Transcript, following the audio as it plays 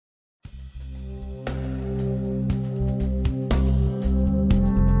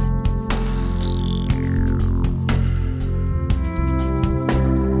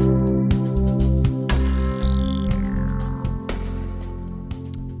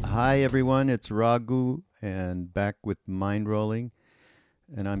Hi everyone, it's Raghu and back with Mind Rolling.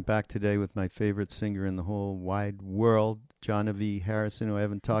 And I'm back today with my favorite singer in the whole wide world, Jahnavi Harrison, who I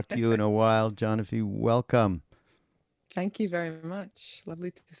haven't talked to you in a while. Jahnavi, welcome. Thank you very much.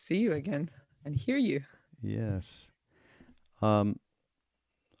 Lovely to see you again and hear you. Yes. Um,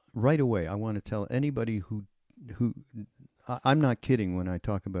 right away, I want to tell anybody who I'm not kidding when I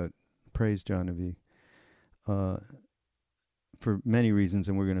talk about praise Jahnavi, uh, for many reasons,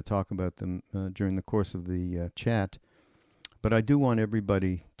 and we're going to talk about them during the course of the chat. But I do want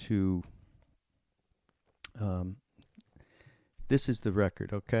everybody to. This is the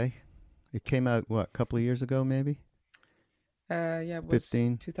record, okay? It came out what, a couple of years ago, maybe? Yeah, it was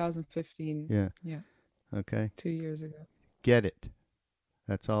 15? 2015. Yeah. Yeah, Okay. 2 years ago. Get it.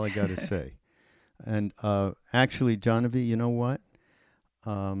 That's all I got to say. And actually, Jahnavi, you know what?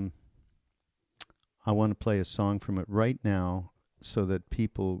 I want to play a song from it right now so that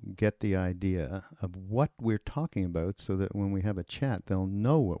people get the idea of what we're talking about, so that when we have a chat, they'll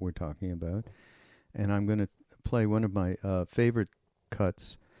know what we're talking about. And I'm going to play one of my favorite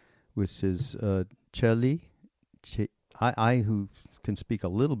cuts, which is Cheli. I who can speak a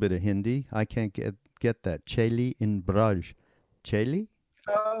little bit of Hindi, I can't get that. Cheli in Braj. Cheli?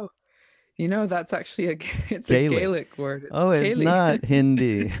 Oh, that's actually it's a Gaelic. Gaelic word. It's Oh, it's Gaelic. not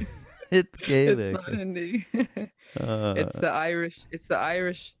Hindi. It's Gaelic. It's not Hindi. It's the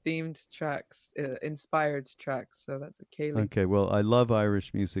Irish themed tracks, inspired tracks. So that's a Gaelic. Okay, well, I love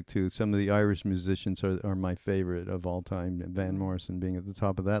Irish music too. Some of the Irish musicians are my favorite of all time, Van Morrison being at the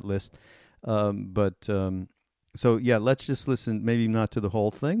top of that list. So yeah, let's just listen, maybe not to the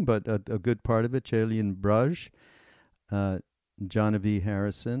whole thing, but a good part of it. Chélian Braj, Jahnavi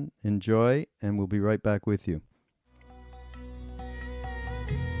Harrison. Enjoy, and we'll be right back with you.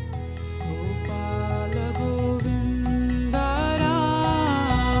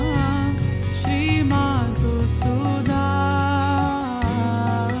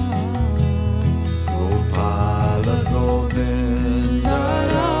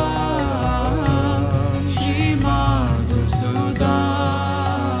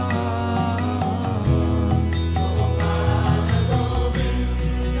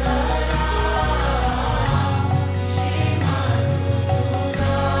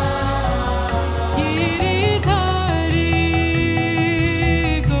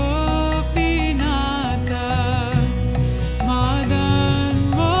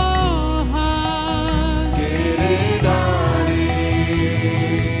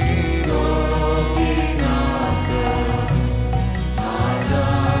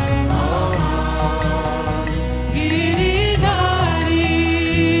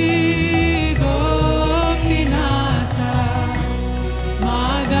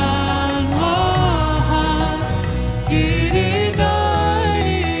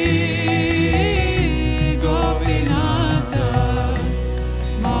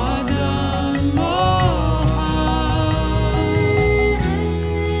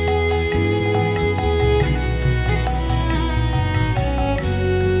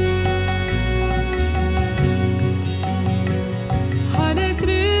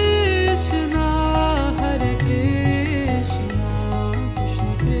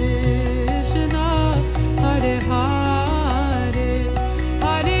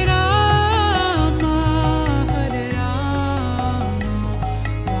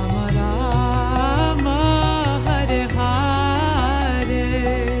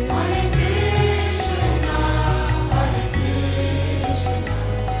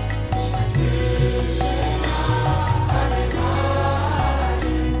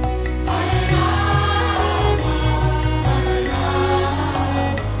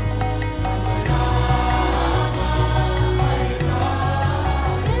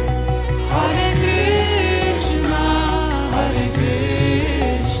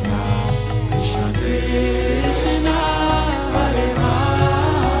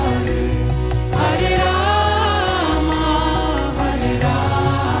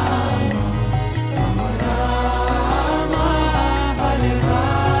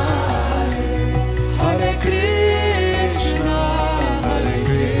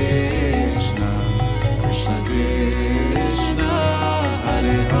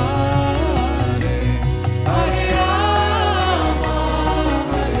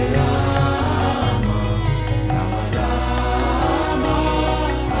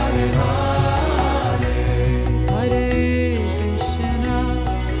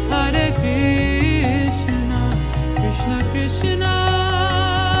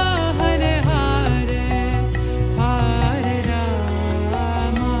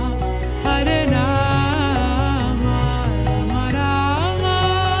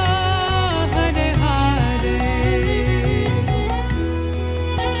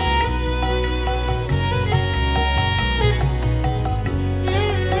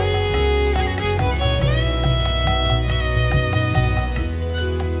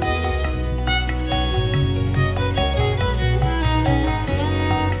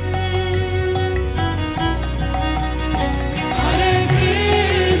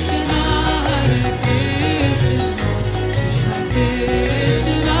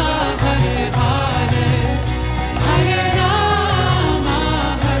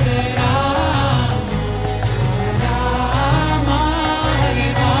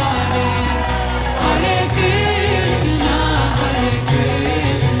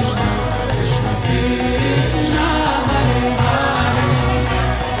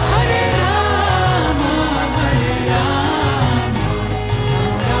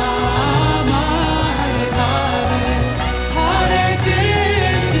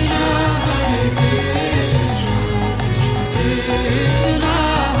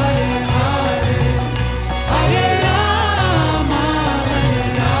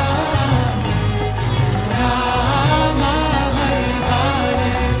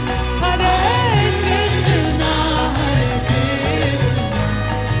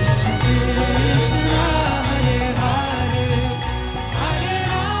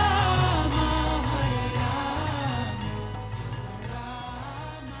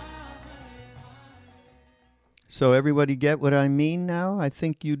 So everybody get what I mean now? I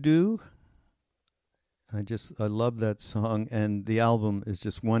think you do. I love that song, and the album is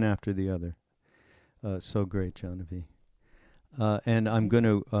just one after the other. So great, Jahnavi. And I'm going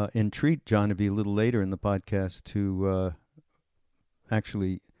to entreat Jahnavi a little later in the podcast to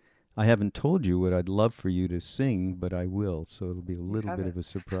actually, I haven't told you what I'd love for you to sing, but I will. So it'll be a You little bit of haven't. a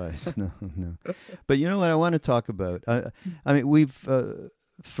surprise. No, no. But you know what I want to talk about? I mean, we've,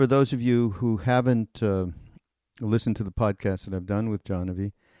 for those of you who haven't listened to the podcast that I've done with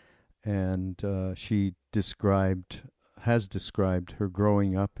Jahnavi, and she has described her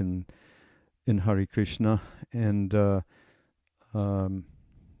growing up in Hare Krishna, and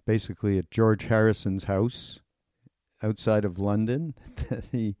basically at George Harrison's house outside of London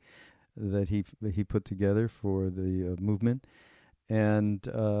that he put together for the movement. And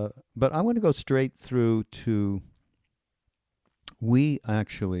but I want to go straight through to, we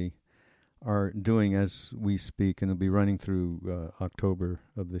actually are doing, as we speak, and it'll be running through October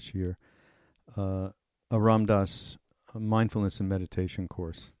of this year, a Ram Dass mindfulness and meditation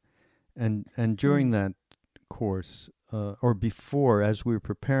course. And during that course, or before, as we were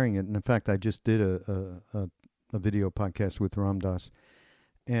preparing it, and in fact, I just did a video podcast with Ram Dass,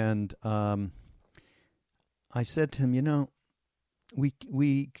 and I said to him, you know,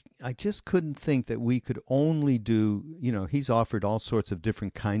 I just couldn't think that we could only do, you know, he's offered all sorts of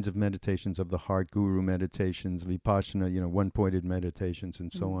different kinds of meditations, of the heart, guru meditations, vipassana, you know, one-pointed meditations,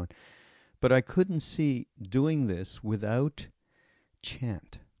 and so on. But I couldn't see doing this without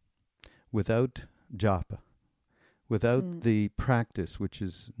chant, without japa, without the practice, which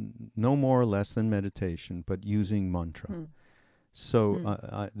is no more or less than meditation, but using mantra.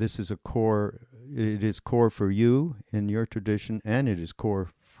 So this is a core. It is core for you in your tradition, and it is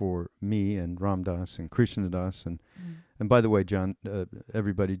core for me and Ram Dass and Krishna Das. And by the way,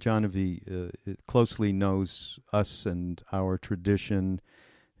 everybody, Jahnavi closely knows us and our tradition,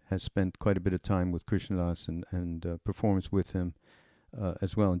 has spent quite a bit of time with Krishna Das and performs with him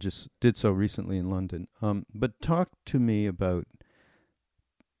as well, and just did so recently in London. But talk to me about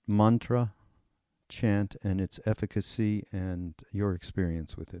mantra, chant, and its efficacy and your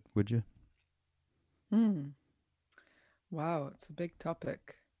experience with it, would you? Wow, it's a big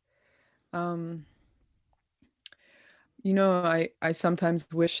topic. You know, I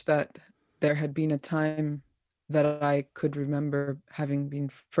sometimes wish that there had been a time that I could remember having been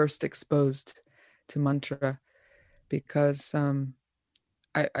first exposed to mantra, because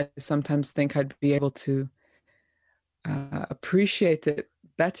I sometimes think I'd be able to appreciate it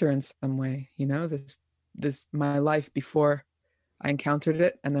better in some way. You know, this my life before I encountered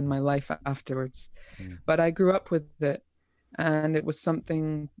it, and then my life afterwards. But I grew up with it, and it was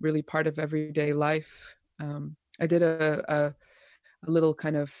something really part of everyday life. I did a little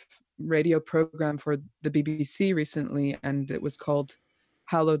kind of radio program for the BBC recently, and it was called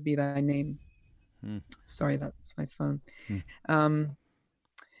 "Hallowed Be Thy Name." Sorry, that's my phone.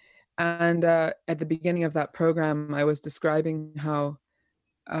 And at the beginning of that program, I was describing how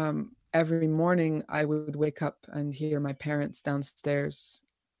every morning I would wake up and hear my parents downstairs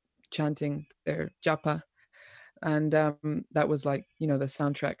chanting their japa. And that was like, you know, the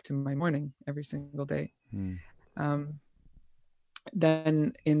soundtrack to my morning every single day.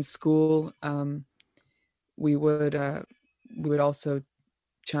 Then in school, we would also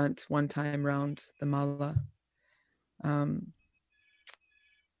chant one time round the mala.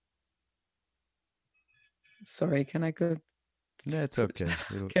 Sorry, can I go? That's okay.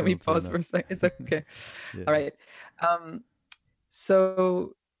 Can we pause for a second? It's okay. Yeah. All right.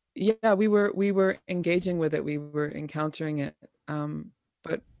 So yeah, we were engaging with it. We were encountering it.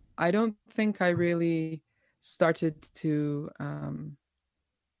 But I don't think I really started to. I'm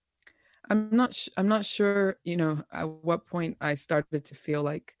not sure. You know, at what point I started to feel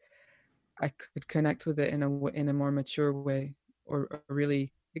like I could connect with it in a more mature way, or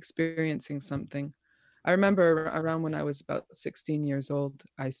really experiencing something. I remember around when I was about 16 years old,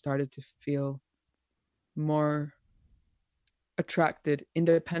 I started to feel more attracted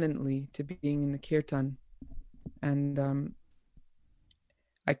independently to being in the kirtan. And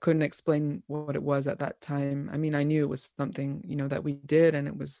I couldn't explain what it was at that time. I mean, I knew it was something, you know, that we did, and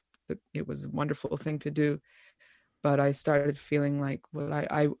it was a wonderful thing to do. But I started feeling like, well,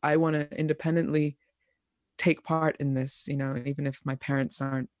 I want to independently take part in this, you know, even if my parents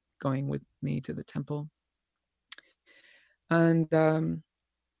aren't going with me to the temple. And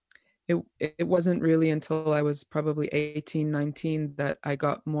it wasn't really until I was probably 18, 19 that I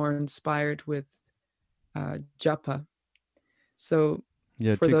got more inspired with japa. So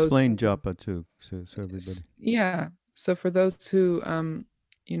yeah, to explain japa too, so everybody. Yeah. So for those who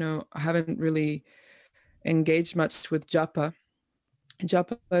you know, haven't really engaged much with japa.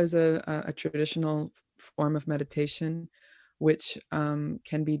 Japa is a traditional form of meditation, which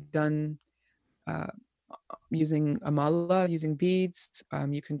can be done uh, using a mala, using beads.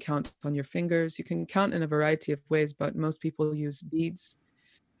 You can count on your fingers. You can count in a variety of ways, but most people use beads.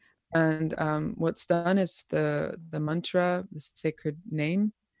 And what's done is the mantra, the sacred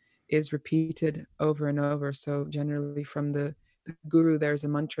name, is repeated over and over. So generally, from the guru, there's a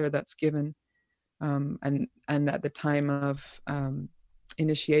mantra that's given, and at the time of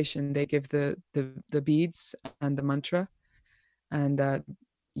initiation, they give the beads and the mantra, and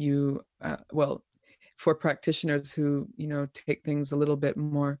you well, for practitioners who take things a little bit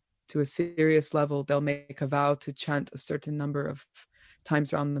more to a serious level, they'll make a vow to chant a certain number of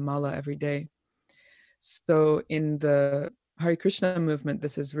times around the mala every day. So in the Hare Krishna movement,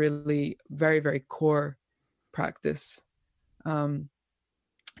 this is really very, very core practice. Um,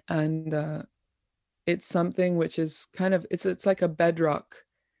 and it's something which is kind of, it's like a bedrock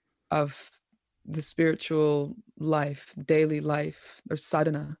of the spiritual life, daily life, or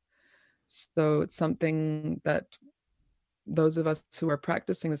sadhana. So it's something that those of us who are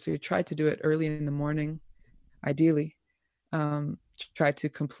practicing this, we try to do it early in the morning, ideally. Try to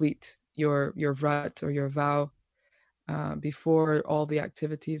complete your vrat or your vow before all the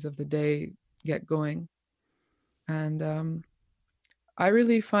activities of the day get going. And I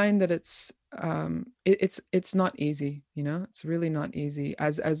really find that it's not easy. It's really not easy.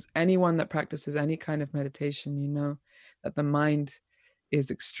 As anyone that practices any kind of meditation, that the mind is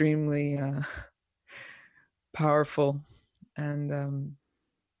extremely powerful and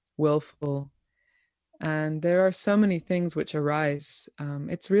willful, and there are so many things which arise.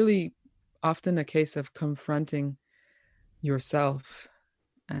 It's really often a case of confronting yourself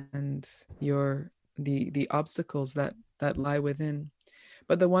and the obstacles that lie within.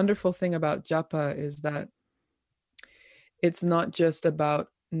 But the wonderful thing about japa is that it's not just about,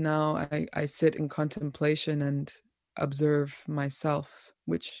 now I sit in contemplation and observe myself,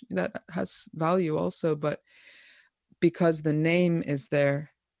 which that has value also, but because the name is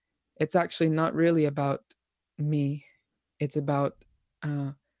there, it's actually not really about me. It's about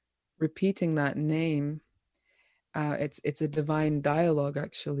uh, repeating that name. It's a divine dialogue,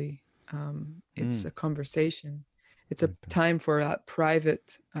 actually. It's Mm. a conversation. It's a Okay. time for that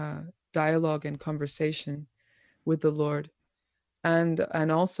private dialogue and conversation with the Lord. And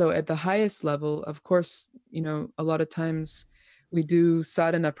also at the highest level, of course, a lot of times we do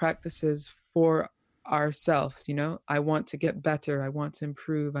sadhana practices for ourselves. I want to get better, I want to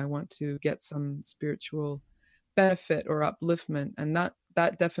improve, I want to get some spiritual benefit or upliftment, and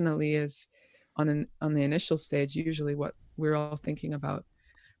that definitely is on the initial stage usually what we're all thinking about.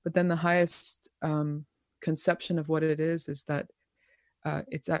 But then the highest conception of what it is that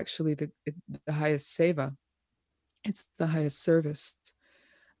it's actually the highest seva. It's the highest service,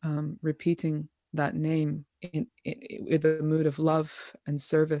 repeating that name with a mood of love and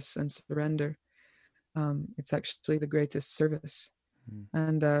service and surrender. It's actually the greatest service. Mm.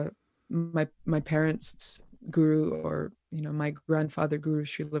 And my parents' guru, or my grandfather guru,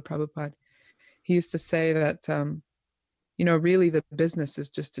 Srila Prabhupada, he used to say that really the business is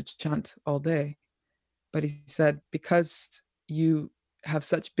just to chant all day. But he said, because you have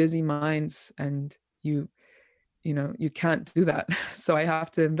such busy minds and you can't do that. So I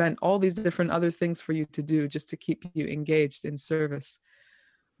have to invent all these different other things for you to do just to keep you engaged in service.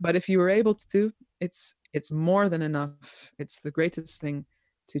 But if you were able to, it's more than enough. It's the greatest thing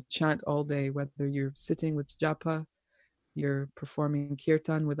to chant all day, whether you're sitting with japa, you're performing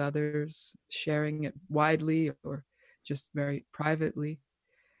kirtan with others, sharing it widely, or just very privately.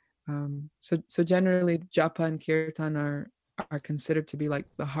 So generally, japa and kirtan are considered to be like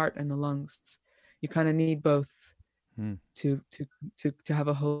the heart and the lungs. You kind of need both Mm. to to have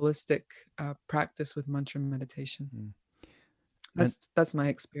a holistic practice with mantra meditation. Mm. And That's my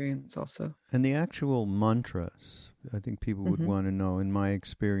experience also. and the actual mantras, I think people would Mm-hmm. want to know. In my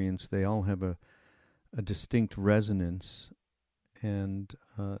experience, they all have a distinct resonance, and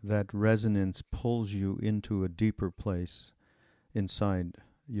that resonance pulls you into a deeper place inside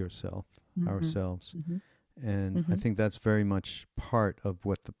yourself, Mm-hmm. ourselves. Mm-hmm. And I Mm-hmm. think that's very much part of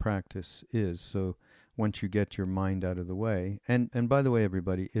what the practice is. So once you get your mind out of the way, and by the way,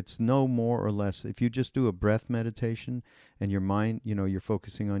 everybody, it's no more or less, if you just do a breath meditation and your mind, you're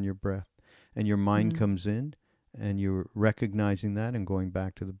focusing on your breath and your mind Mm-hmm. comes in and you're recognizing that and going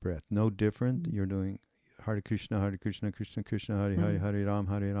back to the breath. No different. Mm-hmm. You're doing Hare Krishna, Krishna Krishna, Hare Hare,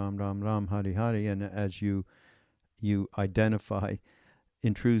 Mm-hmm. Hare Ram, Ram Ram, Hare Hare. And as you identify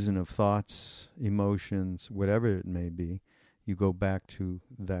intrusion of thoughts, emotions, whatever it may be, you go back to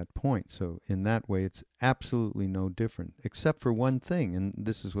that point. So in that way, it's absolutely no different, except for one thing, and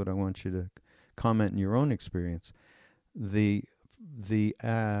this is what I want you to comment in your own experience. The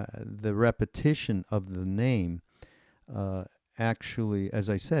the repetition of the name uh, actually, as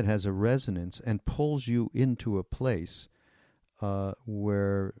I said, has a resonance and pulls you into a place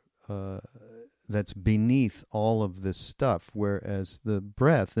where that's beneath all of this stuff. Whereas the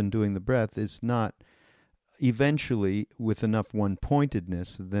breath and doing the breath is not eventually with enough one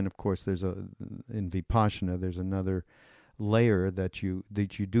pointedness. Then, of course, there's in Vipassana, there's another layer that you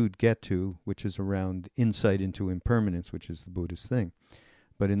do get to, which is around insight into impermanence, which is the Buddhist thing.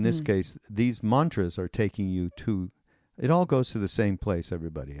 But in this Mm. case, these mantras are taking you to, it all goes to the same place,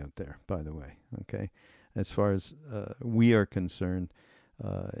 everybody out there, by the way, okay? As far as we are concerned,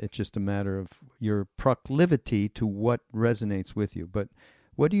 it's just a matter of your proclivity to what resonates with you. But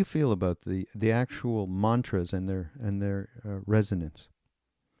what do you feel about the actual mantras and their resonance?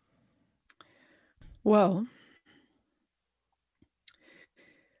 Well,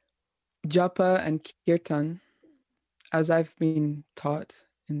 japa and kirtan, as I've been taught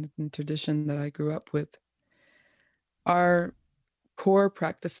in the tradition that I grew up with, are core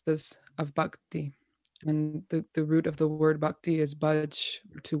practices of bhakti. And the root of the word bhakti is bhaj,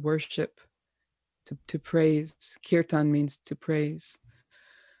 to worship, to praise. Kirtan means to praise.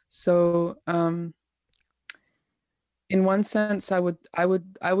 So, in one sense, I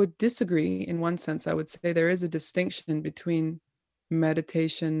would disagree. In one sense, I would say there is a distinction between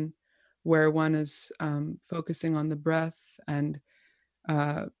meditation, where one is focusing on the breath and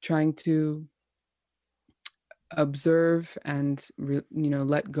trying to observe and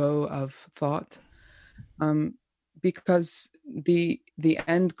let go of thought, um, because the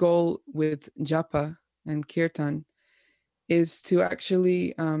end goal with japa and kirtan is to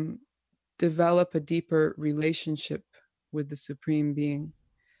actually develop a deeper relationship with the supreme being,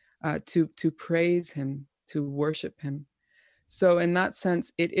 to praise him, to worship him. So in that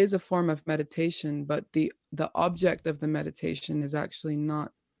sense, it is a form of meditation, but the object of the meditation is actually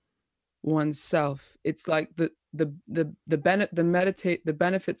not oneself. It's like the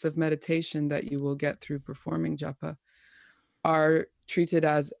benefits of meditation that you will get through performing japa are treated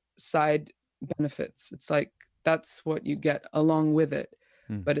as side benefits. It's like that's what you get along with it,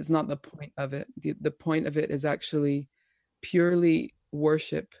 Hmm. but it's not the point of it. The point of it is actually purely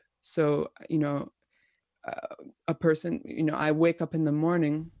worship. So, a person, I wake up in the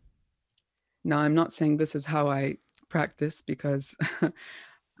morning. Now, I'm not saying this is how I practice, because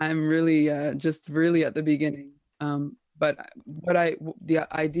I'm really just really at the beginning. But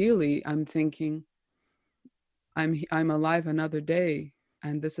ideally, I'm thinking I'm alive another day,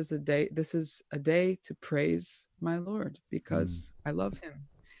 and this is a day to praise my Lord, Hmm. because I love him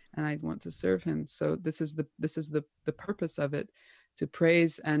and I want to serve him. So this is the purpose of it, to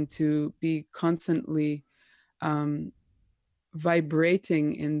praise and to be constantly um,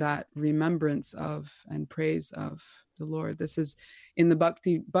 vibrating in that remembrance of and praise of the Lord. This is in the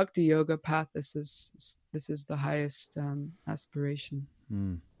bhakti yoga path. This is the highest aspiration,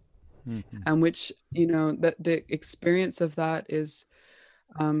 Hmm. Hmm. Hmm. and which, the experience of that is,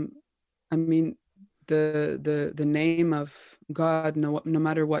 um, I mean, the name of God. No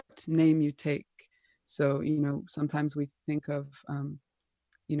matter what name you take. So, sometimes we think of,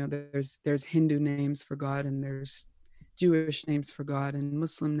 there's Hindu names for God, and there's Jewish names for God, and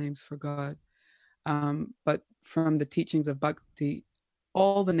Muslim names for God. But from the teachings of bhakti,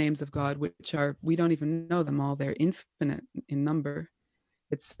 all the names of God, which are, we don't even know them all, they're infinite in number.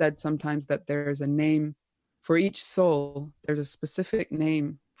 It's said sometimes that there's a name for each soul, there's a specific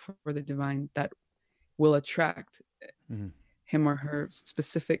name for the divine that will attract Hmm. him or her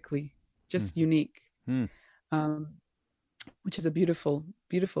specifically, Hmm. just unique, Hmm. um, which is a beautiful,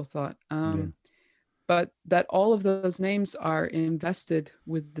 beautiful thought. Yeah. But that all of those names are invested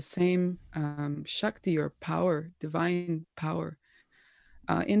with the same Shakti, or power, divine power,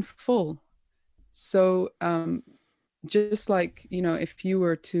 in full. So, just like, if you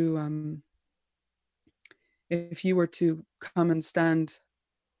were to come and stand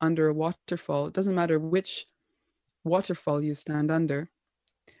under a waterfall, it doesn't matter which waterfall you stand under,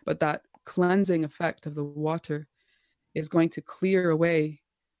 but that cleansing effect of the water is going to clear away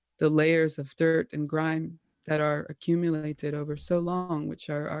the layers of dirt and grime that are accumulated over so long, which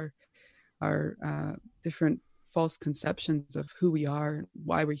are our different false conceptions of who we are,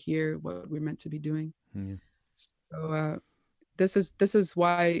 why we're here, what we're meant to be doing. Yeah. So, this is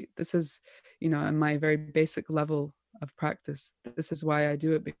why this is, on my very basic level of practice. This is why I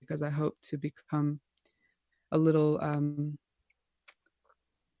do it, because I hope to become a little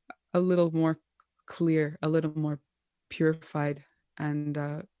a little more clear, a little more purified and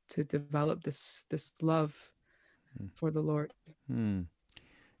to develop this love for the Lord. Hmm.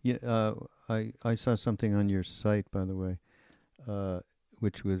 Yeah, I saw something on your site, by the way, uh,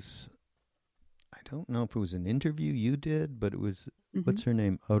 which was, I don't know if it was an interview you did, but it was, Hmm. what's her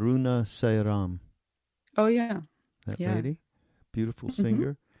name? Aruna Sairam, Oh yeah, that yeah. lady, beautiful Hmm.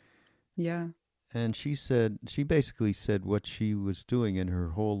 singer. Yeah. And she basically said what she was doing in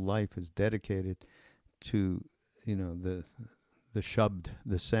her whole life is dedicated to, the shabd,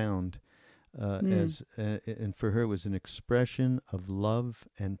 the sound, Mm. and for her it was an expression of love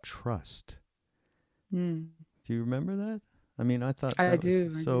and trust. Mm. Do you remember that? I mean, I thought I that was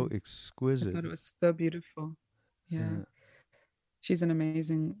do. I so do. I exquisite. thought it was so beautiful. Yeah. Uh, She's an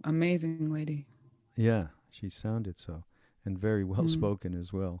amazing, amazing lady. yeah, she sounded so, and very well Mm. spoken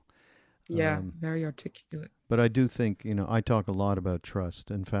as well. Yeah. Um, Very articulate. but I do think, I talk a lot about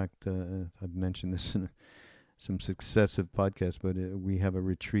trust. In fact, I've mentioned this in some successive podcasts, but we have a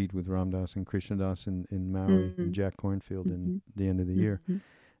retreat with Ramdas and Krishnadas in Maui and Mm. Jack Cornfield in Hmm. the end of the year. Hmm.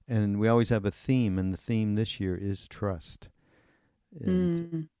 And we always have a theme, and the theme this year is trust. And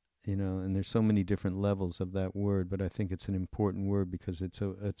Mm. and there's so many different levels of that word, but I think it's an important word because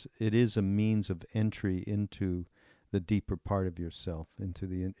it is a means of entry into the deeper part of yourself, into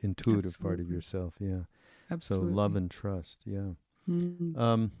the intuitive part of Absolutely. yourself. Yeah. So love Absolutely. and trust. Yeah. Mm.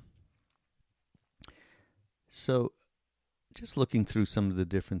 Um, so just looking through some of the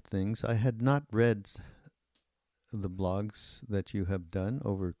different things, I had not read the blogs that you have done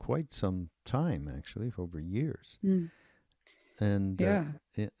over quite some time, actually, for over years. Mm. And Yeah.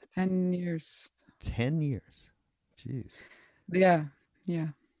 eh, 10 years. 10 years. Jeez. Yeah. Yeah.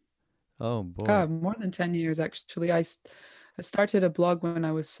 Oh, boy. More than 10 years, actually. I started a blog when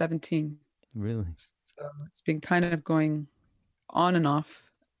I was 17. Really? So it's been kind of going on and off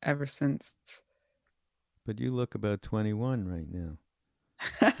ever since. But you look about 21 right now.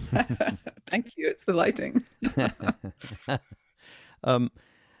 Thank you. It's the lighting. um,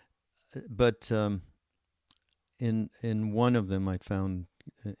 but in one of them I found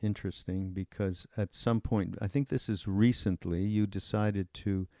interesting because at some point, I think this is recently, you decided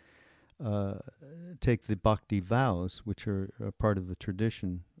to uh, take the bhakti vows, which are a part of the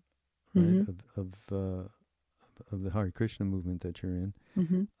tradition, right, Hmm. of the Hare Krishna movement that you're in.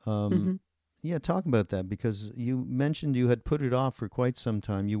 Hmm. Um, Hmm. yeah, talk about that because you mentioned you had put it off for quite some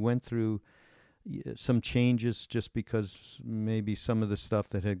time. You went through some changes just because maybe some of the stuff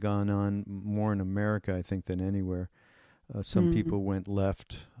that had gone on more in America, I think, than anywhere. Some Mm. people went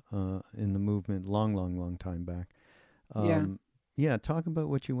left in the movement long, long, long time back. Yeah, Um, yeah, talk about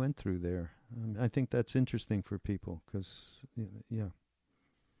what you went through there. I think that's interesting for people because, yeah,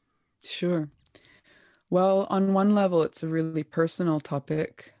 sure. Well, on one level, it's a really personal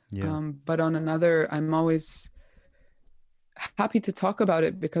topic. yeah. But on another, I'm always happy to talk about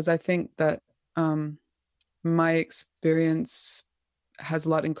it because I think that um, my experience has a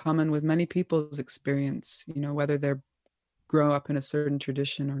lot in common with many people's experience, whether they're grow up in a certain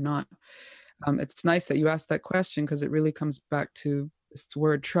tradition or not. It's nice that you asked that question because it really comes back to this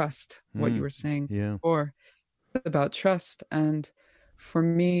word trust, what you Mm, were saying yeah. before about trust. And for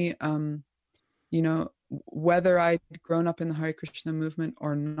me, whether I'd grown up in the Hare Krishna movement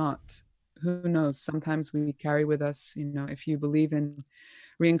or not, who knows? Sometimes we carry with us, if you believe in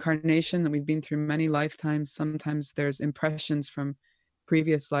reincarnation, that we've been through many lifetimes, sometimes there's impressions from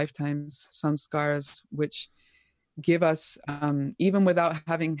previous lifetimes, some scars, which give us, even without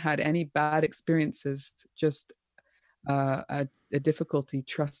having had any bad experiences, just a difficulty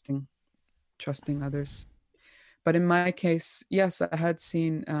trusting others. But in my case, yes, I had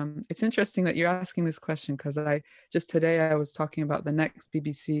seen. It's interesting that you're asking this question because I just today I was talking about the next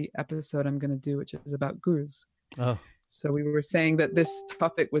BBC episode I'm going to do, which is about gurus. Oh, So we were saying that this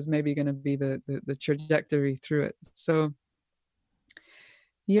topic was maybe going to be the trajectory through it. So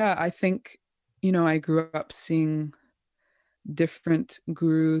yeah, I think I grew up seeing different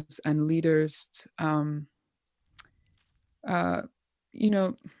gurus and leaders. Uh, you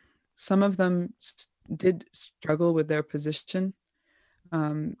know, some of them did struggle with their position.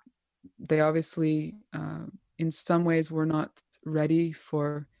 Um, they obviously, in some ways, were not ready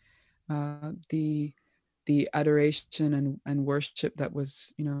for the adoration and worship that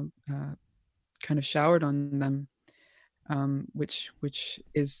was, kind of showered on them, which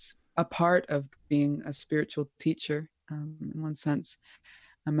is a part of being a spiritual teacher, in one sense.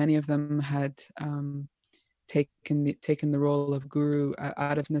 And many of them had taken the role of guru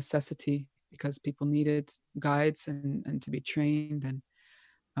out of necessity because people needed guides and to be trained.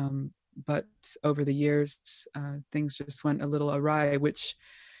 And but over the years, things just went a little awry, which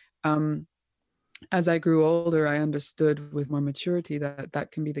um, as I grew older, I understood with more maturity that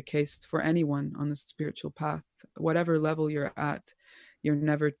that can be the case for anyone on the spiritual path, whatever level you're at. You're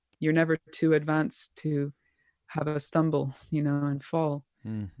never you're never too advanced to have a stumble, and fall.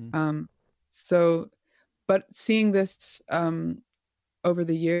 Mm-hmm. Um, so, but seeing this over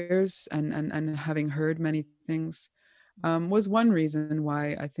the years, and having heard many things, was one reason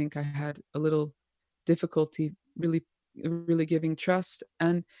why I think I had a little difficulty really giving trust.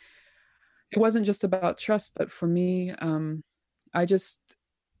 And it wasn't just about trust, but for me, I just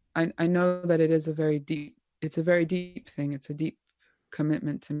I know that it's a very deep thing. It's a deep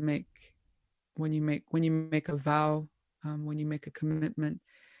commitment to make when you make a vow, when you make a commitment.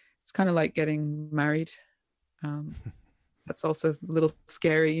 It's kind of like getting married. Um, that's also a little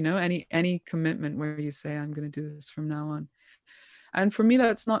scary, any commitment where you say, I'm going to do this from now on. And for me,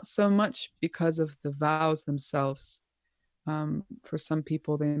 that's not so much because of the vows themselves. For some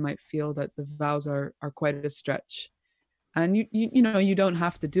people, they might feel that the vows are quite a stretch, and you don't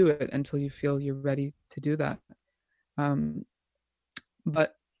have to do it until you feel you're ready to do that.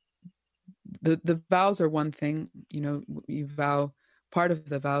 But the vows are one thing. You vow. Part of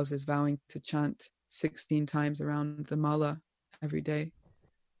the vows is vowing to chant 16 times around the mala every day,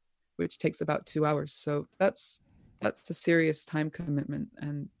 which takes about 2 hours. So that's a serious time commitment,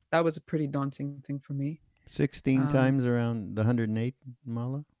 and that was a pretty daunting thing for me. 16 Um, times around the 108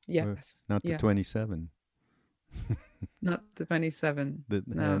 mala? Or yes, not the yeah, 27? not the 27. The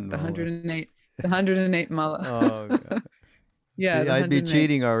No, hand the mala. 108. The 108 mala. Oh, God. Yeah, See, the I'd be 108.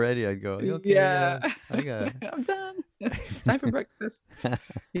 cheating already. I'd go, okay, Yeah, I got I'm done. Time for breakfast. it.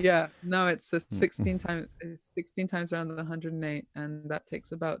 Yeah, no, it's 16 times around the 108, and that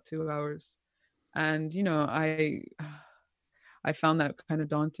takes about 2 hours. And I found that kind of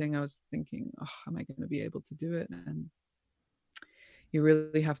daunting. I was thinking, oh, am I going to be able to do it? And you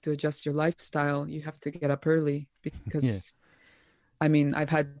really have to adjust your lifestyle. You have to get up early Yeah. because, I mean, I've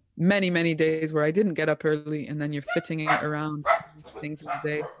had many, many days where I didn't get up early, and then you're fitting it around things in the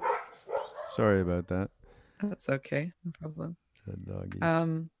day. Sorry about that. That's okay, no problem. The doggies.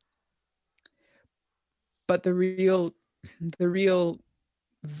 Um, but the real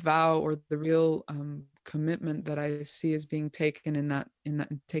vow, or the real commitment that I see as being taken in that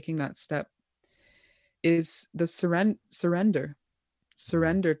taking that step, is the Mm.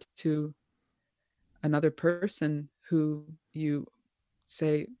 surrender to another person who you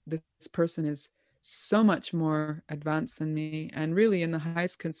say, this person is so much more advanced than me, and really, in the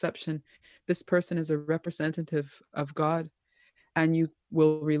highest conception, this person is a representative of God, and you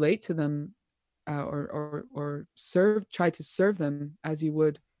will relate to them, or try to serve them as you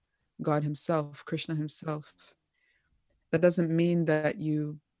would God himself, Krishna himself. That doesn't mean that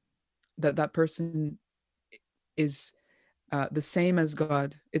person is the same as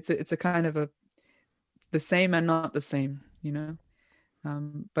God. It's a kind of the same and not the same.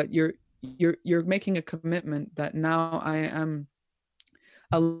 But you're making a commitment that now I am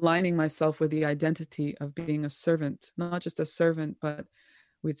aligning myself with the identity of being a servant, not just a servant, but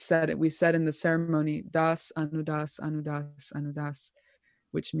we said in the ceremony, das anudas anudas anudas,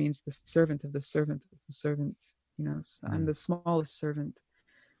 which means the servant of the servant of the servant. So I'm Mm. the smallest servant.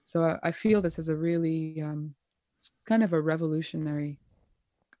 So I feel this as a really it's kind of a revolutionary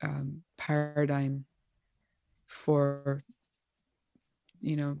paradigm for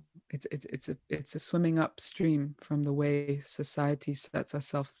you know it's a swimming upstream from the way society sets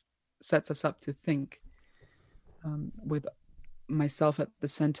us up to think, with myself at the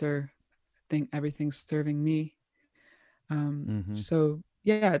center. Think everything's serving me. Mm-hmm. So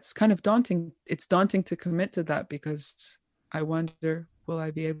yeah, it's kind of daunting. It's daunting to commit to that, because I wonder, will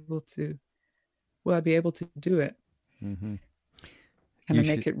I be able to do it? Mm-hmm. Can I You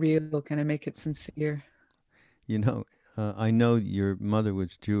make should, it real? Can I make it sincere? you know, I know your mother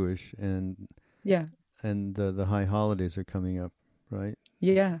was Jewish, Yeah, and the high holidays are coming up, right?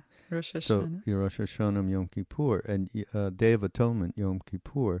 yeah. Rosh So Hashanah. Rosh Hashanah, Yom Kippur, and Day of Atonement, Yom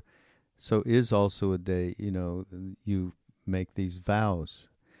Kippur. So is also a day, you make these vows.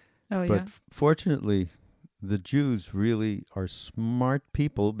 Oh But yeah, fortunately, the Jews really are smart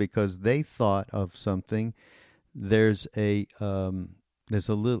people because they thought of something. There's a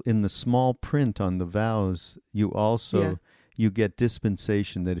little in the small print on the vows. yeah. You get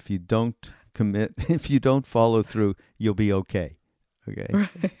dispensation that if you don't commit, if you don't follow through, you'll be okay. Okay,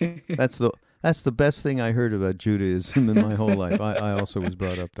 Right. that's the best thing I heard about Judaism in my whole life. I also was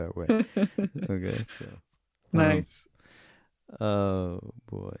brought up that way. Okay, so um, Nice. oh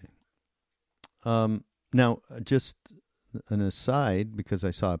boy. Now, just an aside, because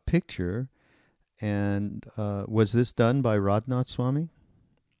I saw a picture, and was this done by Radhnath Swami?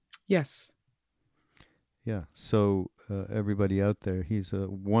 Yes. Yeah. So everybody out there, he's a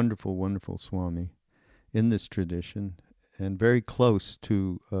wonderful, wonderful Swami in this tradition, and very close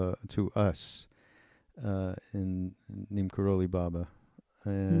to us in Neem Karoli Baba.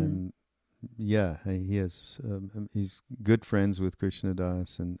 Mm. And yeah, he has. He's good friends with Krishna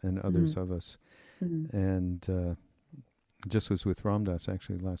Das and others Mm. of us, Mm. and just was with Ram Dass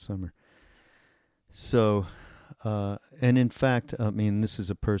actually last summer. So, and in fact, I mean, this is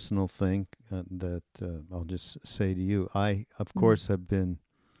a personal thing that I'll just say to you. I, of Mm. course, have been.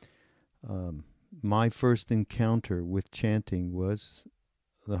 Um, my first encounter with chanting was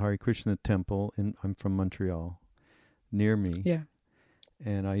the Hare Krishna temple. I'm from Montreal, near me, Yeah.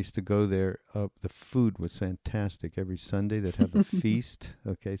 and I used to go there. The food was fantastic. Every Sunday they'd have a feast.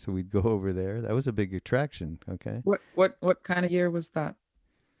 Okay, so we'd go over there. That was a big attraction. Okay. What kind of year was that?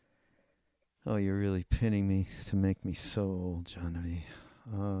 Oh, you're really pinning me to make me so old, Jahnavi.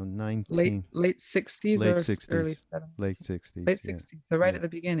 Late 19, late 60s late or early 60s, 70s? late 60s. Late Yeah, 60s. So right yeah, at the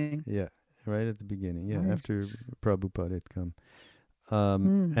beginning. yeah. Right at the beginning. Yeah, after Nice. Prabhupada had come.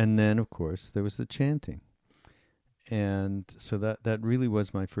 Mm. And then, of course, there was the chanting. And so that really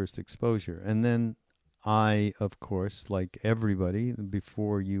was my first exposure. And then I, of course, like everybody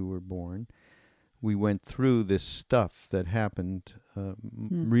before you were born, we went through this stuff that happened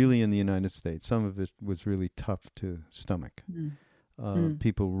Mm. really in the United States. Some of it was really tough to stomach. Mm. Mm.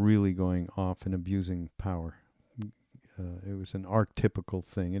 People really going off and abusing power. It was an archetypical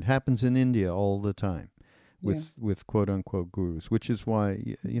thing. It happens in India all the time Yeah. with quote unquote gurus, which is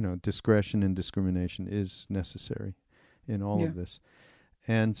why discretion and discrimination is necessary in all Yeah. of this.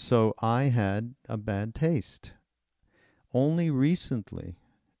 And so I had a bad taste. Only recently,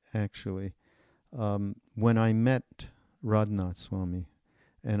 actually, when I met Radhanath Swami,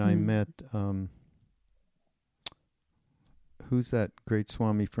 and I Mm. met who's that great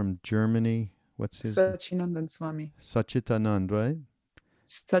Swami from Germany? What's his name? Sachinandan Swami. Sachitanand, right?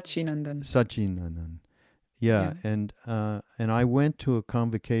 Sachinandan. Sachinanand. Yeah, Yeah. and I went to a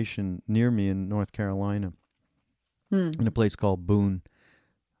convocation near me in North Carolina, Mm. in a place called Boone,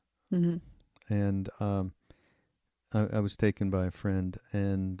 Mm-hmm. and I was taken by a friend,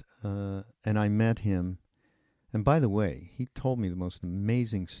 and I met him. And by the way, he told me the most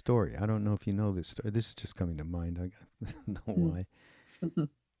amazing story. I don't know if you know this story. This is just coming to mind. I don't know Mm. why.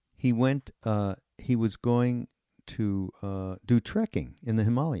 He went. He was going to do trekking in the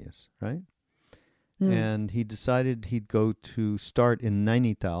Himalayas, right? Mm. And he decided he'd go to start in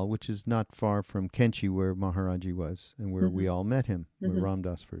Nainital, which is not far from Kenchi, where Maharaji was, and where we Mm-hmm. all met him, where Mm-hmm. Ram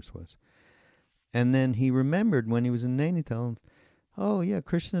Dass first was. And then he remembered when he was in Nainital, oh yeah,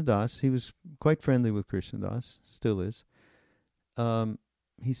 Krishna Das. He was quite friendly with Krishna Das, still is.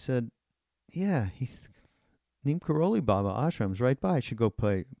 He said, yeah, Neem Karoli Baba Ashram's right by. I should go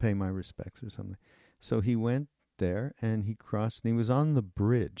pay my respects or something. So he went there and he crossed, and he was on the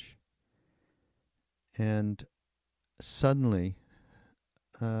bridge. And suddenly,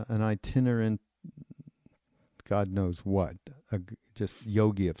 an itinerant, God knows what, just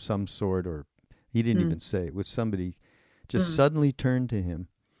yogi of some sort, or he didn't Mm. even say, it was somebody, just Mm. suddenly turned to him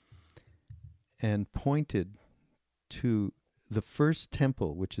and pointed to the first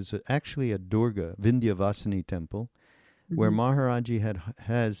temple, which is actually a Durga, Vindhyavasini temple, where Mm-hmm. Maharaji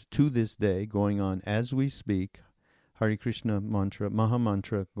has to this day going on as we speak, Hare Krishna mantra, Maha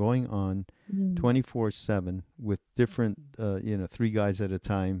mantra going on Mm. 24/7 with different, three guys at a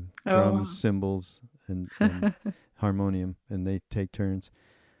time, Oh, drums, wow. cymbals, and harmonium, and they take turns,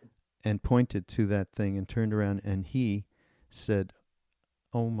 and pointed to that thing and turned around, and he said,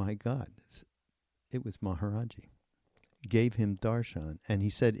 oh my God, it was Maharaji. Gave him darshan, and he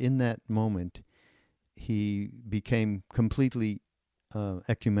said in that moment he became completely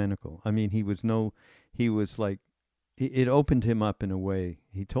ecumenical. I mean, he was like, it opened him up in a way.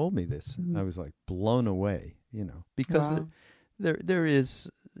 He told me this. Mm-hmm. I was like blown away, because Wow. there is,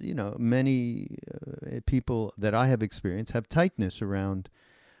 many people that I have experienced have tightness around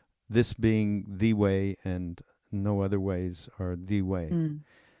this being the way and no other ways are the way. Mm.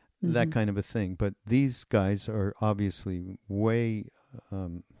 That Mm-hmm. kind of a thing. But these guys are obviously way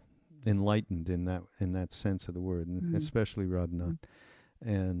enlightened in that sense of the word, and Mm. especially Radhanath.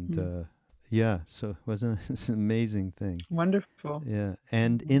 And Mm. yeah, so wasn't it's an amazing thing? Wonderful. Yeah,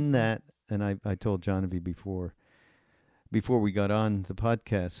 and in Wonderful. that, and I told Jahnavi before we got on the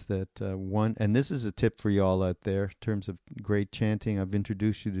podcast that one, and this is a tip for you all out there in terms of great chanting. I've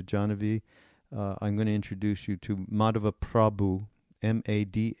introduced you to Jahnavi. I'm going to introduce you to Madhava Prabhu,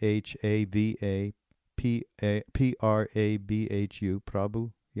 Madhava Prabhu.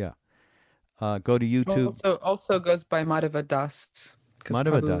 Prabhu. Yeah. Go to YouTube. Also goes by Madhava Das because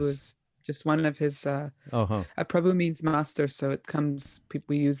Madhava Prabhu Das. is just one of his. Oh, Prabhu means master, so it comes.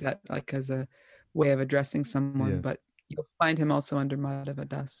 People use that like as a way of addressing someone, yeah, but you'll find him also under Madhava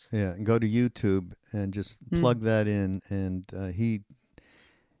Das. yeah. And go to YouTube and just Mm, plug that in, and uh, he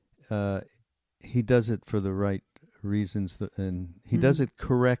does it for the right reasons, and he does mm. it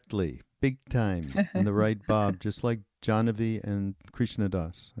correctly, big time, in the right bob, just like Jahnavi and Krishna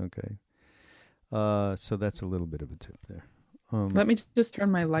Das. Okay, so that's a little bit of a tip there. Let me just turn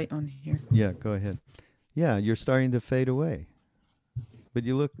my light on here. Yeah, go ahead. Yeah, you're starting to fade away, but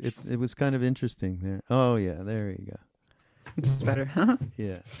you look. It was kind of interesting there. Oh yeah, there you go. It's better, huh?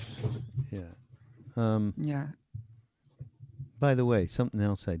 Yeah, yeah. Yeah. By the way, something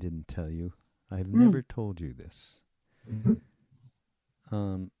else I didn't tell you. I've Mm. never told you this.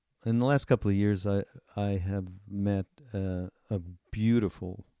 In the last couple of years, I have met a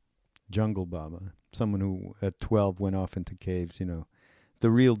beautiful jungle Baba, someone who at 12 went off into caves. You know,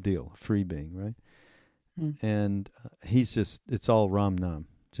 the real deal, free being, right? Mm. And he's just—it's all Ram Nam,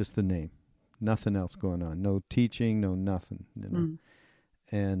 just the name, nothing else going on, no teaching, no nothing, you know. Mm.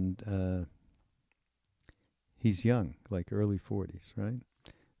 And he's young, like early 40s, right?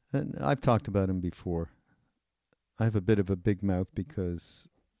 And I've talked about him before. I have a bit of a big mouth because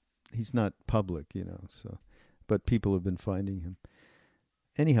he's not public, you know. So, but people have been finding him.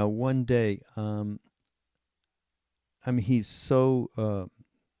 Anyhow, one day, I mean, he's so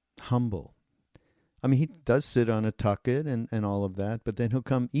humble. I mean, he does sit on a tucket and all of that, but then he'll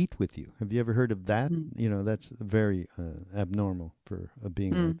come eat with you. Have you ever heard of that? Mm. You know, that's very abnormal for a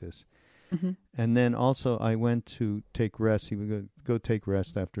being Mm. like this. Mm-hmm. And then also, I went to take rest. He would go take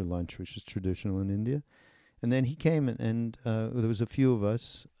rest after lunch, which is traditional in India. And then he came, and there was a few of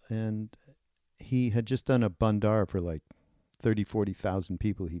us, and he had just done a bandar for like 30, 40,000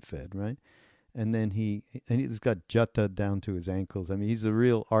 people he fed, right? And then he's got jata down to his ankles. I mean, he's a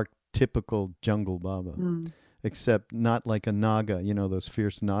real archetypical jungle Baba, Mm. except not like a Naga, you know, those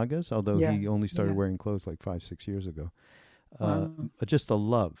fierce Nagas, although Yeah. he only started Yeah. wearing clothes like 5, 6 years ago. Wow. Just a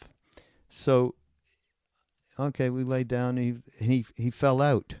love. So, okay, we lay down, and he fell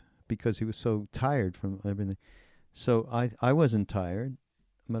out because he was so tired from everything. So I wasn't tired,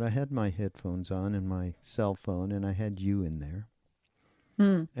 but I had my headphones on and my cell phone, and I had you in there.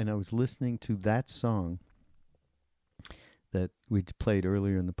 Mm. And I was listening to that song that we played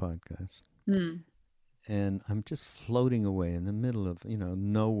earlier in the podcast. Mm. And I'm just floating away in the middle of, you know,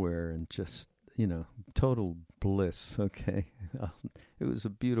 nowhere, and just, you know, total bliss, okay? It was a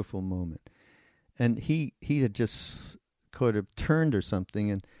beautiful moment. And he had just could have turned or something,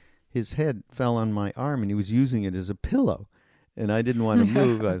 and his head fell on my arm, and he was using it as a pillow. And I didn't want to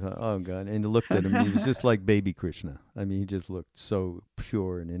move. I thought, oh, God. And I looked at him. He was just like baby Krishna. I mean, he just looked so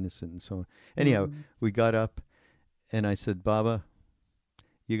pure and innocent and so on. Anyhow, Mm. we got up, and I said, Baba,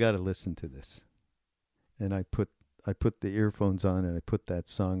 you got to listen to this. And I put the earphones on, and I put that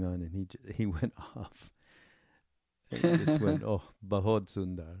song on, and he went off. And he just went, oh, Bahod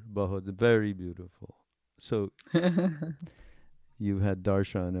Sundar, Bahod, very beautiful. So you've had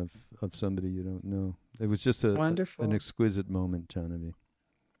darshan of somebody you don't know. It was just Wonderful. an exquisite moment, Jahnavi.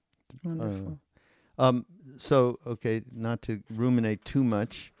 Wonderful. So, okay, not to ruminate too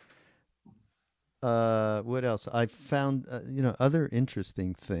much. What else? I found, other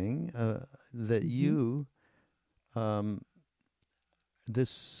interesting thing that you,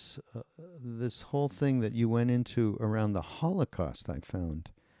 this whole thing that you went into around the Holocaust, I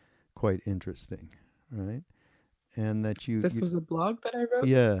found quite interesting, right? And that This was a blog that I wrote?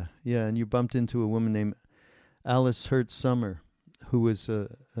 yeah, and you bumped into a woman named Alice Hertz Summer, who was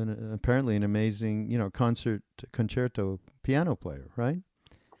apparently an amazing, concerto piano player, right?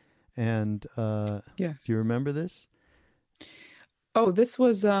 And Yes. do you remember this? Oh, this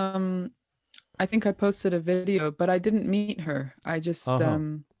was I think I posted a video, but I didn't meet her. I just Oh,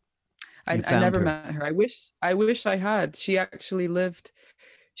 I you found never her. met her. I wish I had. She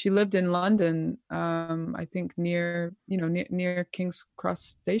lived in London, I think near King's Cross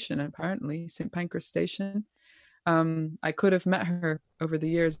Station, apparently, St. Pancras Station. I could have met her over the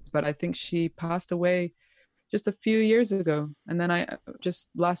years, but I think she passed away just a few years ago. And then I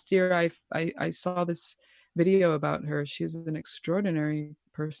just last year I saw this video about her. She's an extraordinary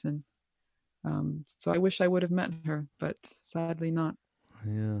person. So I wish I would have met her, but sadly not.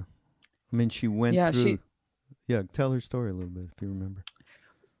 Yeah. I mean, she went Yeah, through. Yeah, tell her story a little bit if you remember.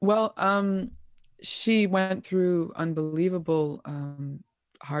 well, she went through unbelievable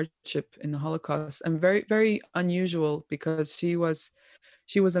hardship in the Holocaust, and very, very unusual because she was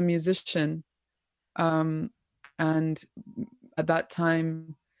a musician, um, and at that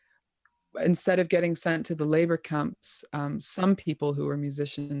time, instead of getting sent to the labor camps, some people who were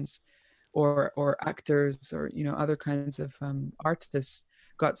musicians or actors or other kinds of artists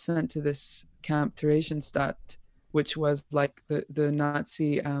got sent to this camp Theresienstadt, which was like the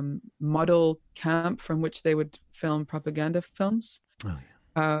Nazi model camp from which they would film propaganda films Oh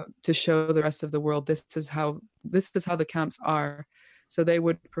yeah. to show the rest of the world this is how the camps are. So they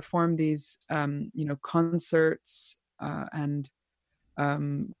would perform these concerts and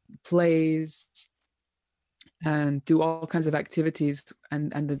plays and do all kinds of activities,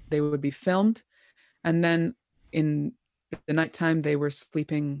 and they would be filmed, and then in the nighttime they were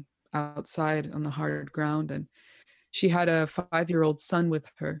sleeping outside on the hard ground. And she had a 5-year-old son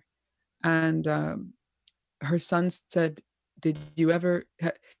with her, and her son said, did you ever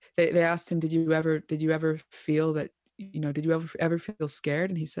they asked him, did you ever feel that, did you ever feel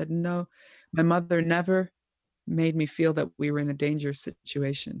scared? And he said, no, my mother never made me feel that we were in a dangerous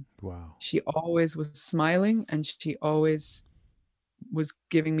situation. Wow. She always was smiling, and she always was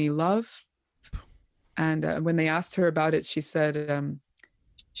giving me love. And when they asked her about it, she said,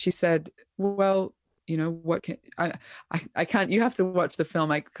 well, what can I can't, you have to watch the film,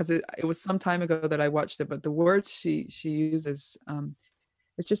 because it was some time ago that I watched it, but the words she uses,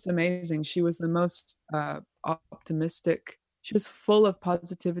 it's just amazing. She was the most optimistic. She was full of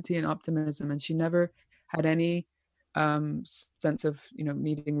positivity and optimism, and she never had any sense of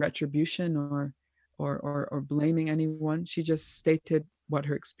needing retribution or blaming anyone. She just stated what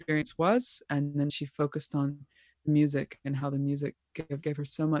her experience was, and then she focused on the music and how the music gave her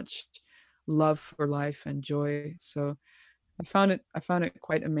so much love for life and joy. So I found it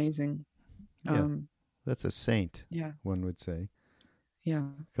quite amazing. Yeah. Um, That's a saint, yeah, one would say. yeah,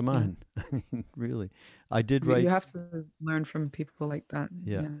 Come yeah. on. I mean, really. I did You write. have to learn from people like that.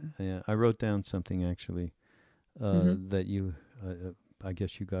 Yeah. Yeah. Yeah. I wrote down something actually Hmm. that you, I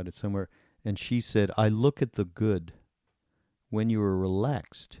guess you got it somewhere. And she said, I look at the good. When you are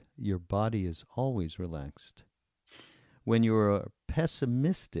relaxed, your body is always relaxed. When you are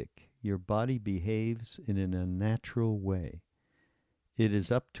pessimistic, your body behaves in an unnatural way. It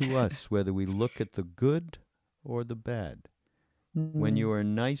is up to us whether we look at the good or the bad. When Mm. you are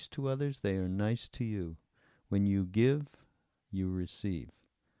nice to others, they are nice to you. When you give, you receive.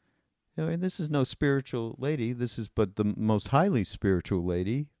 And this is no spiritual lady. This is but the most highly spiritual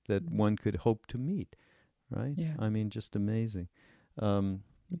lady that one could hope to meet, right? Yeah. I mean, just amazing. Um,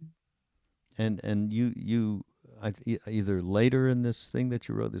 Yeah. and you either later in this thing that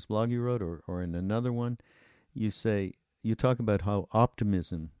you wrote, this blog you wrote, or in another one, you talk about how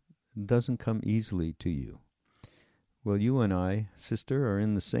optimism doesn't come easily to you. Well, you and I, sister, are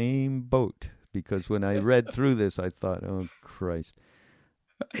in the same boat, because when I read through this, I thought, oh Christ,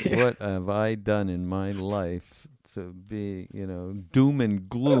 Yeah. what have I done in my life to be, doom and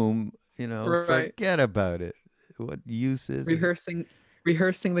gloom? Right. Forget about it. What use is it?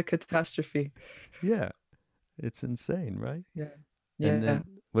 Rehearsing the catastrophe. Yeah, it's insane, right? Yeah. And Yeah. then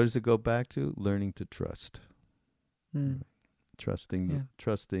what does it go back to? Learning to trust. Mm. Yeah.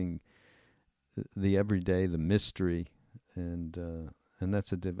 Trusting the everyday, the mystery, and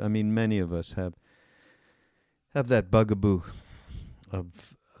that's I mean, many of us have that bugaboo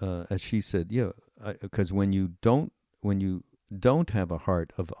of, as she said, yeah, because when you don't have a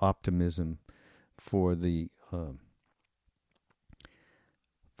heart of optimism for the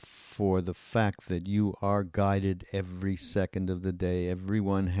fact that you are guided every second of the day.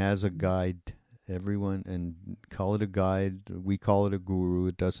 Everyone has a guide. Everyone, and call it a guide, we call it a guru,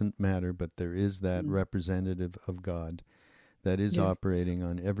 it doesn't matter, but there is that Mm. representative of God that is Yes. operating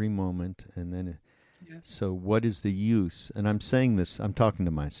on every moment. And then, Yeah. so what is the use? And I'm saying this, I'm talking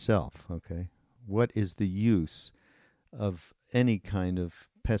to myself, okay? What is the use of any kind of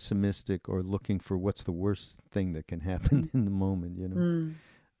pessimistic or looking for what's the worst thing that can happen in the moment, Mm.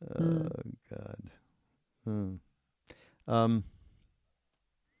 Oh, Mm. God. Hmm. Um,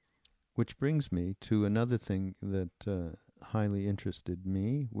 which brings me to another thing that highly interested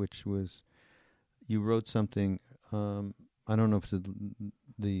me, which was you wrote something. I don't know if it's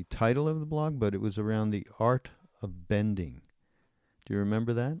the title of the blog, but it was around the art of bending. Do you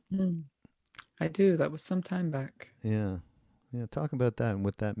remember that? Mm. I do. That was some time back. Yeah. Yeah. Talk about that and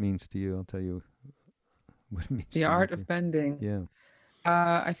what that means to you. I'll tell you what it means The to me Art too. of Bending. Yeah.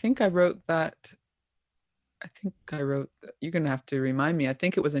 I think I wrote that. I think I wrote. You're gonna have to remind me. I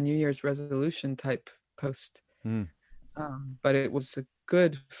think it was a New Year's resolution type post, Mm. but it was a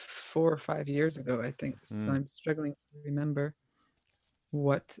good 4 or 5 years ago, I think. So Mm. I'm struggling to remember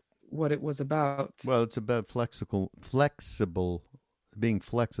what what it was about. Well, it's about being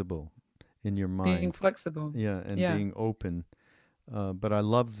flexible in your Being mind. flexible. Yeah, and Yeah. being open. But I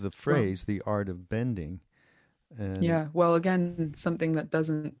love the Well, phrase, the art of bending. And yeah. Well, again, something that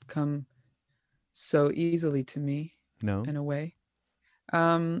doesn't come so easily to me No? in a way.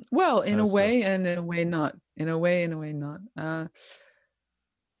 Well, in How a so? way and in a way not. In a way not.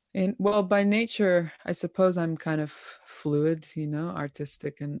 In well, by nature, I suppose I'm kind of fluid,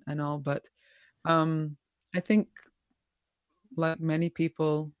 artistic and all, but um I think like many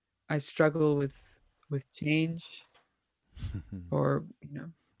people, I struggle with change or, yeah,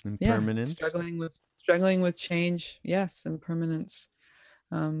 Impermanence? struggling with change. Yes, impermanence.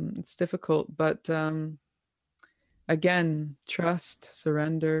 It's difficult, but again, trust,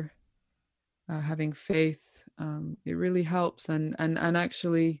 surrender, having faith, it really helps, and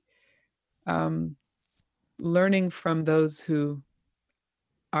actually um, learning from those who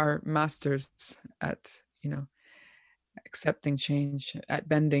are masters at accepting change, at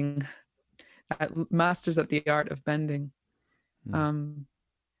bending, masters at the art of bending. Mm. Um,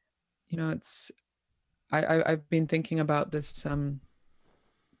 it's I've been thinking about this.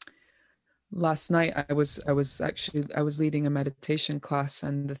 Last night I was leading a meditation class,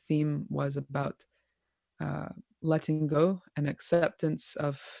 and the theme was about uh, letting go and acceptance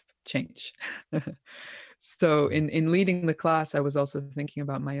of change. So in leading the class, I was also thinking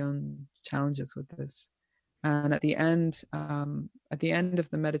about my own challenges with this. And at the end of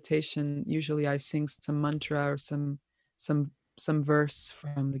the meditation, usually I sing some mantra or some verse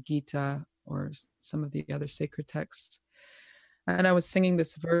from the Gita or some of the other sacred texts. And I was singing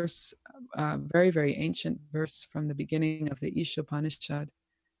this verse, very, very ancient verse from the beginning of the Ishopanishad,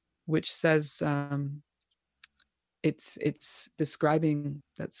 which says, it's describing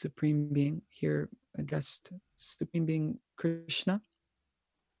that supreme being, here addressed supreme being Krishna,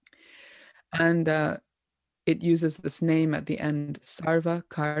 and it uses this name at the end, Sarva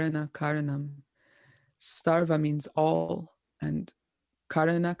Karana Karanam. Sarva means all, and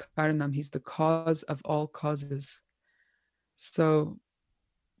Karana Karanam, he's the cause of all causes. So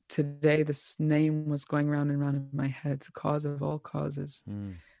today this name was going round and round in my head, the cause of all causes.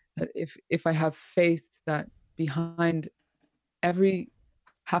 Mm. That if I have faith that behind every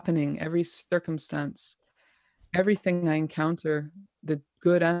happening, every circumstance, everything I encounter, the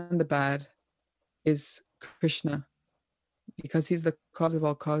good and the bad, is Krishna, because he's the cause of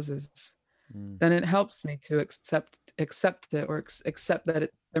all causes, Mm. then it helps me to accept it, or accept that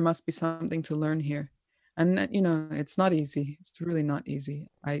there must be something to learn here. And it's not easy. It's really not easy.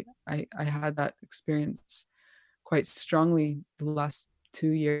 I had that experience quite strongly the last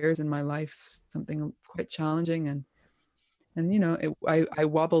 2 years in my life, something quite challenging, and I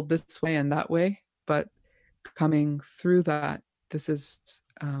wobbled this way and that way, but coming through that, this is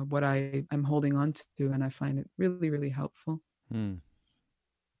what I'm holding on to, and I find it really, really helpful. Mm.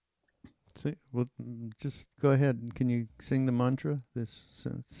 See, well, just go ahead. Can you sing the mantra, this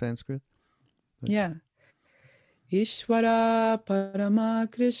Sanskrit? Yeah. Ishvara Parama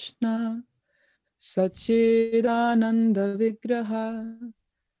Krishna Sachidananda Vigraha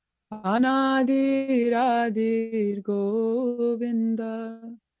Anadiradir Govinda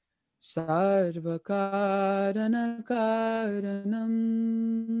Sarvakarana Karanam.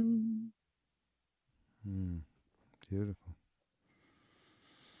 Mm. Beautiful.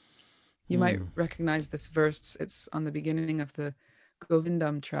 You might Mm. recognize this verse. It's on the beginning of the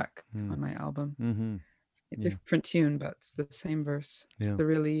Govindam track Mm. on my album. Mm-hmm. A Yeah. different tune, but it's the same verse. It's Yeah. the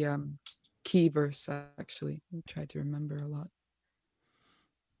really key verse, actually. I tried to remember a lot.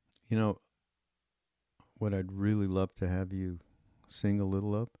 You know, what I'd really love to have you sing a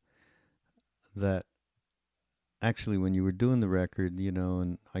little of, that actually when you were doing the record,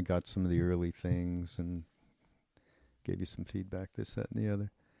 and I got some of the early things and gave you some feedback, this, that, and the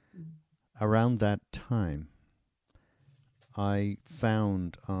other. Around that time, I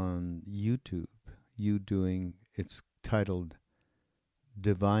found on YouTube you doing, it's titled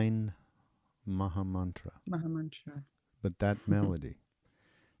Divine Mahamantra, Mahamantra. but that melody.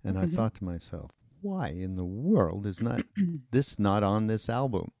 And I thought to myself, why in the world is this not on this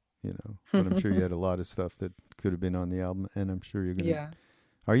album? But I'm sure you had a lot of stuff that could have been on the album, and I'm sure you're going to. Yeah.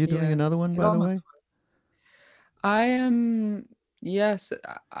 Are you doing Yeah. another one, It by the almost way? was. I am, yes,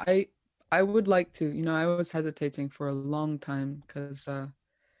 I would like to. I was hesitating for a long time because I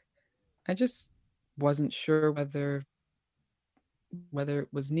just wasn't sure whether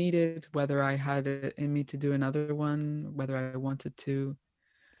it was needed, whether I had it in me to do another one, whether I wanted to.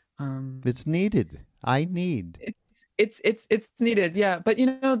 It's needed. I need. It's needed, yeah. But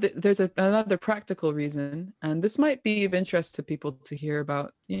there's another practical reason, and this might be of interest to people to hear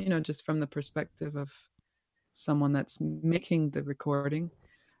about. Just from the perspective of someone that's making the recording.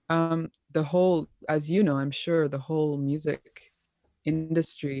 The whole, as I'm sure the whole music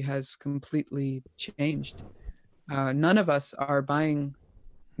industry has completely changed. None of us are buying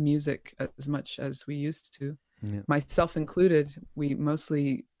music as much as we used to. Yeah. Myself included, we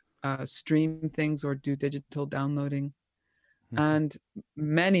mostly stream things or do digital downloading. Mm-hmm. And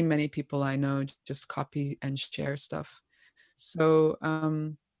many people I know just copy and share stuff. So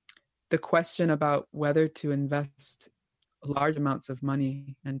the question about whether to invest large amounts of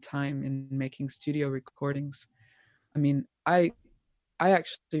money and time in making studio recordings, I mean, I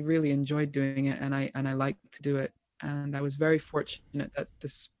actually really enjoyed doing it, and I like to do it. And I was very fortunate that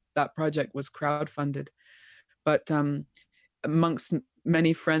that project was crowdfunded. But amongst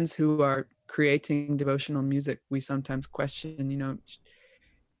many friends who are creating devotional music, we sometimes question,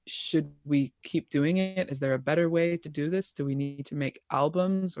 should we keep doing it? Is there a better way to do this? Do we need to make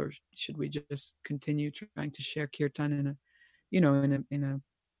albums, or should we just continue trying to share kirtan in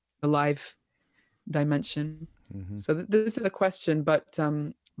a live dimension? Mm-hmm. So this is a question, but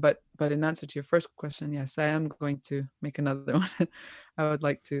in answer to your first question, yes, I am going to make another one. I would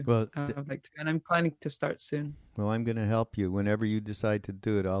like to. Well, I would like to, and I'm planning to start soon. well, I'm going to help you. Whenever you decide to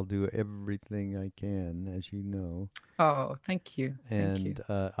do it, I'll do everything I can, as you know. Oh, thank you, thank you.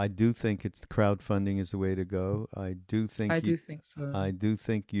 And I do think it's crowdfunding is the way to go. I do think so. I do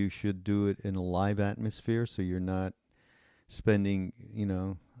think you should do it in a live atmosphere, so you're not spending,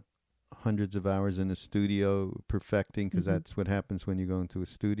 hundreds of hours in a studio perfecting, because Mm-hmm. that's what happens when you go into a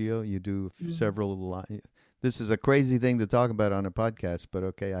studio. You do Mm-hmm. several. This is a crazy thing to talk about on a podcast, but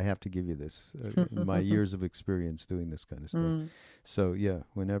okay, I have to give you this. My years of experience doing this kind of stuff. Mm. So yeah,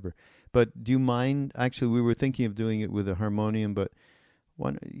 whenever. But do you mind? Actually, we were thinking of doing it with a harmonium, but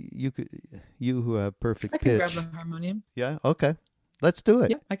you who have perfect I can grab pitch. the harmonium. Yeah. Okay. Let's do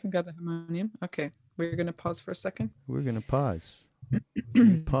it. Yeah, I can grab the harmonium. Okay, we're gonna pause for a second. We're gonna pause.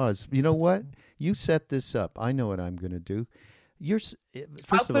 Pause. You know what? You set this up. I know what I'm gonna do. First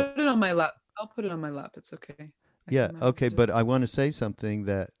of all, I'll put it on my lap. I'll put it on my lap. It's okay. yeah. Okay, It. but I want to say something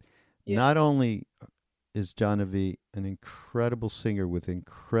that Yeah. not only is Jahnavi an incredible singer with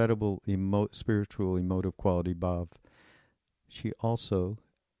incredible spiritual, emotive quality, Bob, she also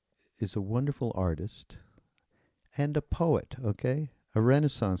is a wonderful artist and a poet, okay? A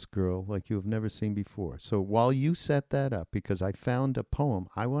Renaissance girl like you have never seen before. So while you set that up, because I found a poem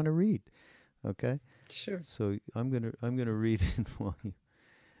I want to read, okay? Sure. So I'm gonna read it while you.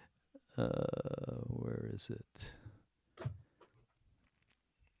 Where is it?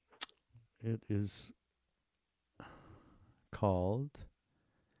 It is called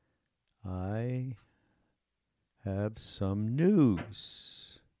 "I Have Some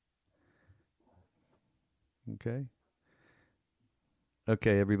News." Okay.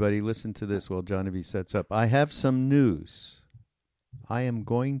 Okay, everybody, listen to this while Jahnavi sets up. I have some news. I am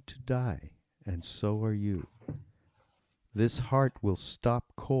going to die, and so are you. This heart will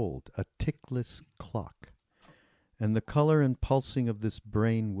stop cold, a tickless clock, and the color and pulsing of this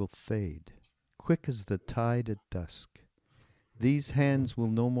brain will fade, quick as the tide at dusk. These hands will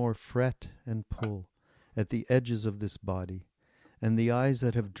no more fret and pull at the edges of this body, and the eyes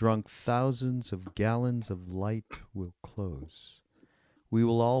that have drunk thousands of gallons of light will close. We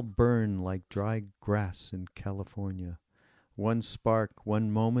will all burn like dry grass in California, one spark,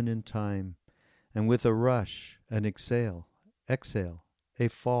 one moment in time, and with a rush, an exhale, a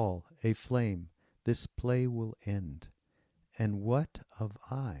fall, a flame, this play will end. And what of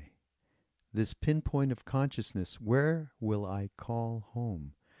I? This pinpoint of consciousness, where will I call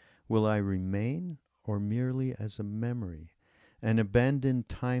home? Will I remain, or merely as a memory, an abandoned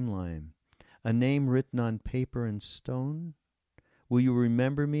timeline, a name written on paper and stone? Will you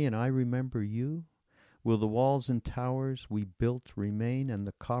remember me and I remember you? Will the walls and towers we built remain, and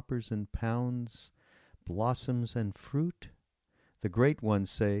the coppers and pounds, blossoms and fruit? The great ones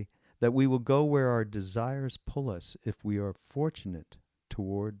say that we will go where our desires pull us if we are fortunate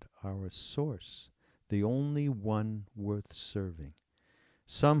toward our source, the only one worth serving.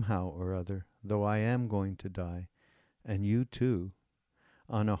 Somehow or other, though I am going to die, and you too,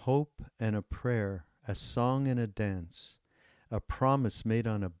 on a hope and a prayer, a song and a dance, a promise made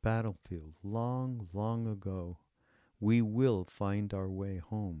on a battlefield long, long ago, we will find our way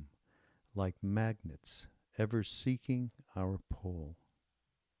home, like magnets ever seeking our pole.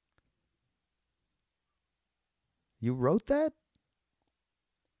 You wrote that?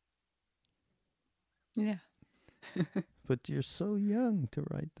 Yeah. But you're so young to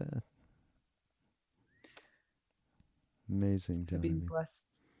write that. Amazing, I've been Jahnavi.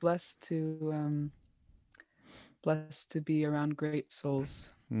 blessed to be around great souls.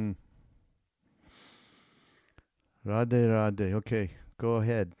 Mm. Radhe Radhe. Okay, go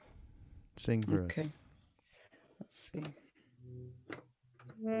ahead. Sing for us. Okay. Let's see.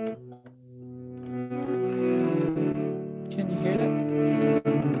 Can you hear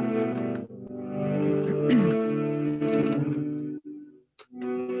that?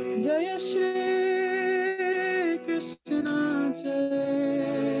 Jaya Shri Krishna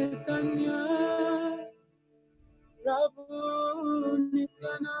Chaitanya Prabhu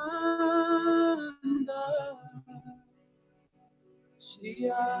Nityananda Shri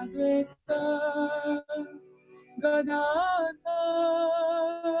Advaita Gadadhar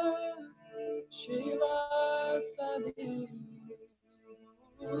Shivasadi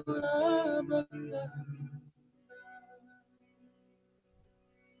Gurabhakta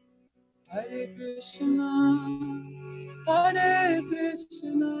Hare Krishna Hare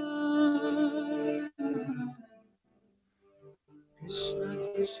Krishna Krishna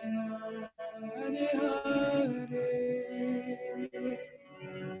Krishna Hare Hare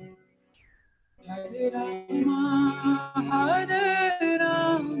Hare Rama Hare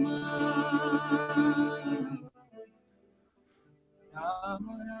Rama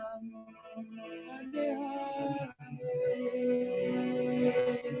Rama Rama Hare Hare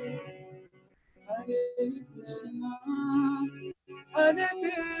Hare Krishna Hare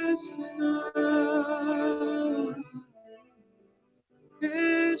Krishna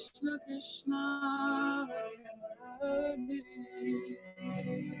Krishna Krishna Hare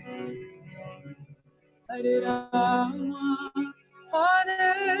Hare Hare Rama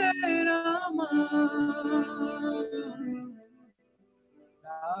Hare Rama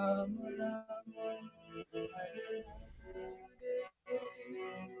Rama Rama Hare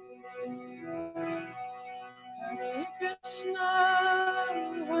Hare Krishna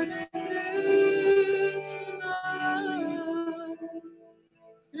Hare Krishna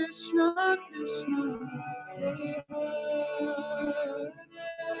Krishna Krishna Hare Hare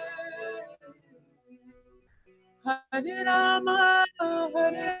Hare Rama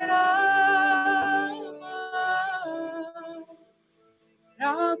Hare Rama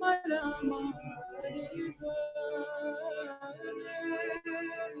Rama Rama Hare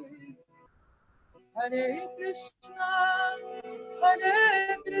Hare Hare Krishna Hare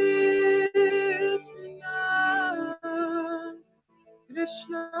Krishna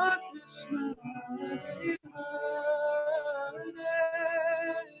Krishna Krishna Hare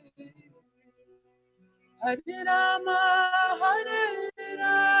Hare Hare Rama Hare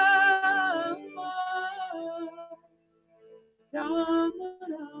Rama Rama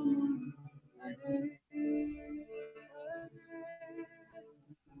Rama Hare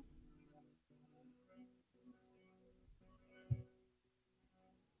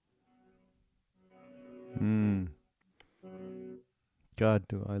Mm. God,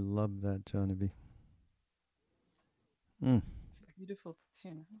 do I love that, Jahnavi. Mm. It's a beautiful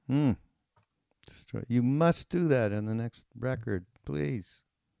tune. Mm. You must do that in the next record, please.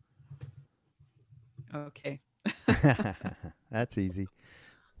 Okay. That's easy.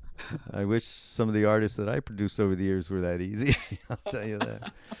 I wish some of the artists that I produced over the years were that easy. I'll tell you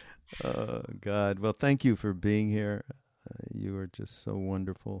that. Oh, God. Well, thank you for being here. You are just so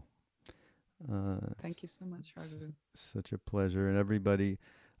wonderful. Thank you so much, Raghu. Such a pleasure. And everybody,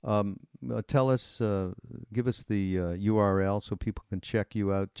 tell us, give us the URL so people can check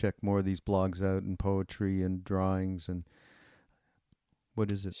you out, check more of these blogs out and poetry and drawings. And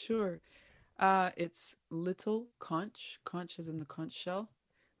what is it? Sure. It's Little Conch. Conch is in the conch shell.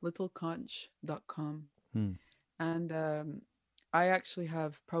 littleconch.com. Hmm. And I actually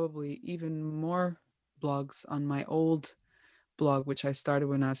have probably even more blogs on my old blog, which I started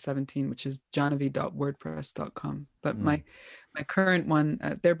when I was 17, which is jahnavi.wordpress.com. But my current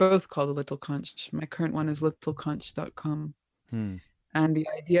one, they're both called a Little Conch. My current one is littleconch.com. Hmm. And the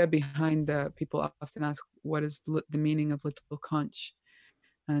idea behind people often ask, what is the meaning of Little Conch?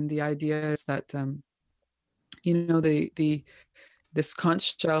 And the idea is that this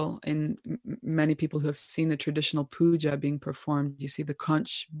conch shell, in many people who have seen the traditional puja being performed, you see the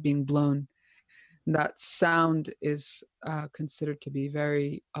conch being blown. That sound is considered to be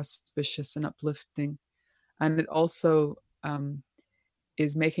very auspicious and uplifting, and it also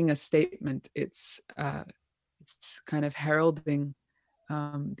is making a statement. It's kind of heralding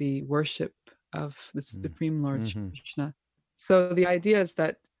the worship of the Supreme Lord Krishna. So the idea is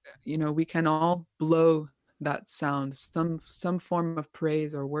that we can all blow that sound, some form of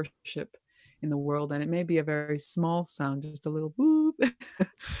praise or worship in the world, and it may be a very small sound, just a little boop,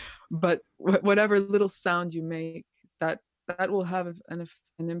 but whatever little sound you make, that will have an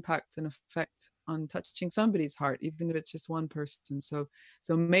impact, an effect on touching somebody's heart, even if it's just one person. So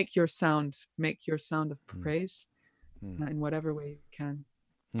make your sound of praise in whatever way you can.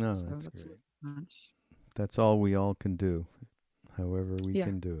 No, So that's that's great. much. That's all we all can do, however we Yeah,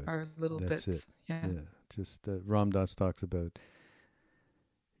 can do it. our little That's bits. it. Yeah. Just Ram Dass talks about,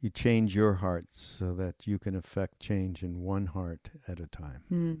 you change your heart so that you can affect change in one heart at a time.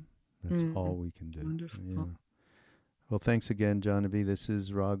 Mm. That's all Mm. we can do. Wonderful. Yeah. Well, thanks again, Jahnavi. This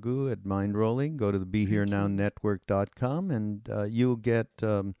is Raghu at Mind Rolling. Go to the Thank you. BeHereNowNetwork.com and you'll get,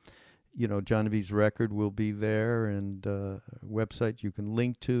 Jahnavi's record will be there and website you can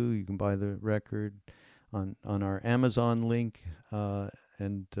link to. You can buy the record on our Amazon link.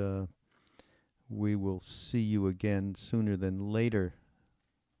 And we will see you again sooner than later.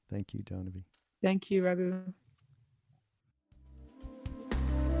 Thank you, Jahnavi. Thank you, Raghu.